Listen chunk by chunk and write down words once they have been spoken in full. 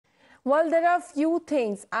While there are few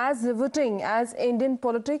things as riveting as Indian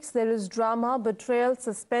politics, there is drama, betrayal,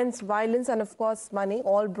 suspense, violence and of course money,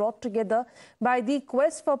 all brought together by the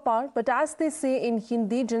quest for power. But as they say in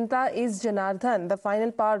Hindi, Janta is Janardhan. The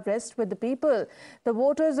final power rests with the people. The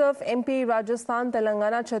voters of MP, Rajasthan,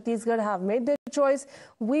 Telangana, Chhattisgarh have made their choice.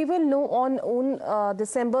 We will know on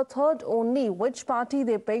December 3rd only which party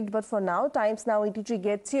they picked. But for now, Times Now ETG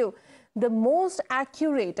gets you the most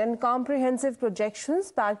accurate and comprehensive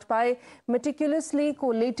projections backed by meticulously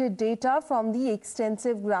collated data from the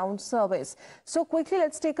extensive ground surveys. So quickly,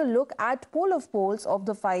 let's take a look at poll of polls of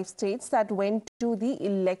the 5 states that went to the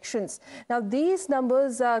elections. Now, these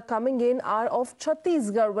numbers coming in are of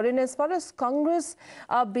Chhattisgarh, wherein as far as Congress,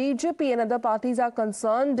 BJP and other parties are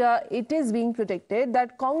concerned, it is being predicted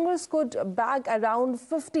that Congress could bag around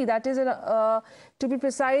 50, that is, to be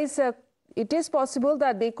precise, it is possible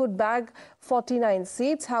that they could bag 49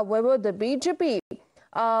 seats. However, the BJP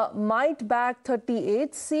might bag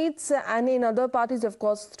 38 seats and in other parties, of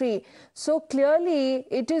course, 3. So clearly,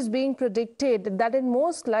 it is being predicted that in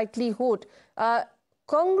most likelihood,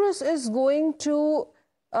 Congress is going to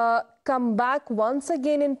come back once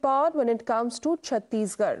again in power when it comes to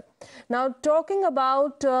Chhattisgarh. Now, talking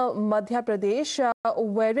about Madhya Pradesh,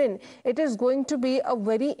 wherein it is going to be a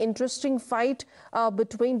very interesting fight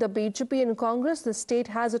between the BJP and Congress. The state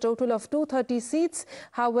has a total of 230 seats.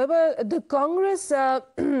 However, the Congress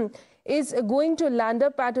is going to land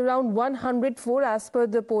up at around 104 as per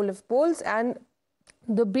the poll of polls, and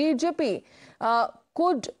the BJP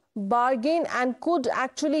could bargain and could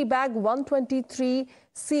actually bag 123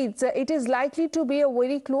 seats. It is likely to be a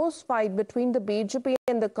very close fight between the BJP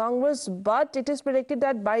and the Congress, but it is predicted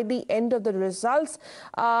that by the end of the results,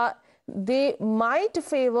 they might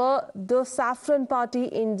favor the Saffron party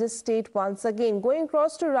in this state once again. Going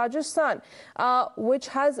across to Rajasthan, which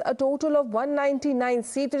has a total of 199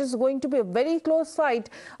 seats, it is going to be a very close fight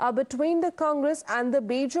between the Congress and the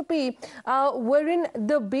BJP, wherein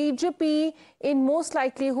the BJP in most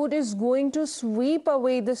likelihood is going to sweep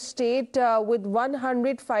away the state with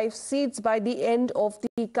 105 seats by the end of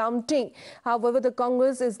the counting. However, the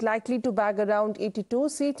Congress is likely to bag around 82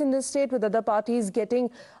 seats in the state, with other parties getting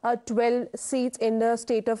 12 seats in the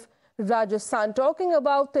state of Rajasthan. Talking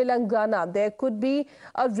about Telangana, there could be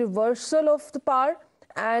a reversal of the power,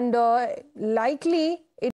 and likely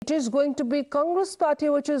it is going to be Congress party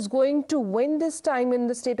which is going to win this time in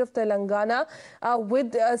the state of Telangana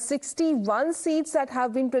with 61 seats that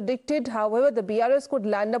have been predicted. However, the BRS could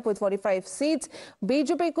land up with 45 seats.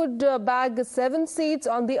 BJP could bag 7 seats.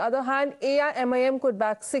 On the other hand, AIMIM could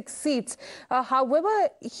bag 6 seats. However,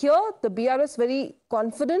 here the BRS very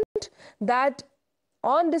confident that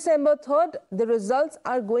on December 3rd, the results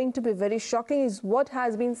are going to be very shocking, is what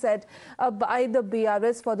has been said by the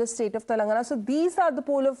BRS for the state of Telangana. So these are the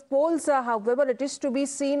poll of polls. However, it is to be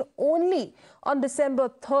seen only on December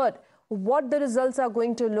 3rd what the results are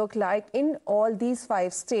going to look like in all these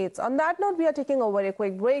 5 states. On that note, we are taking a very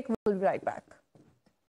quick break. We'll be right back.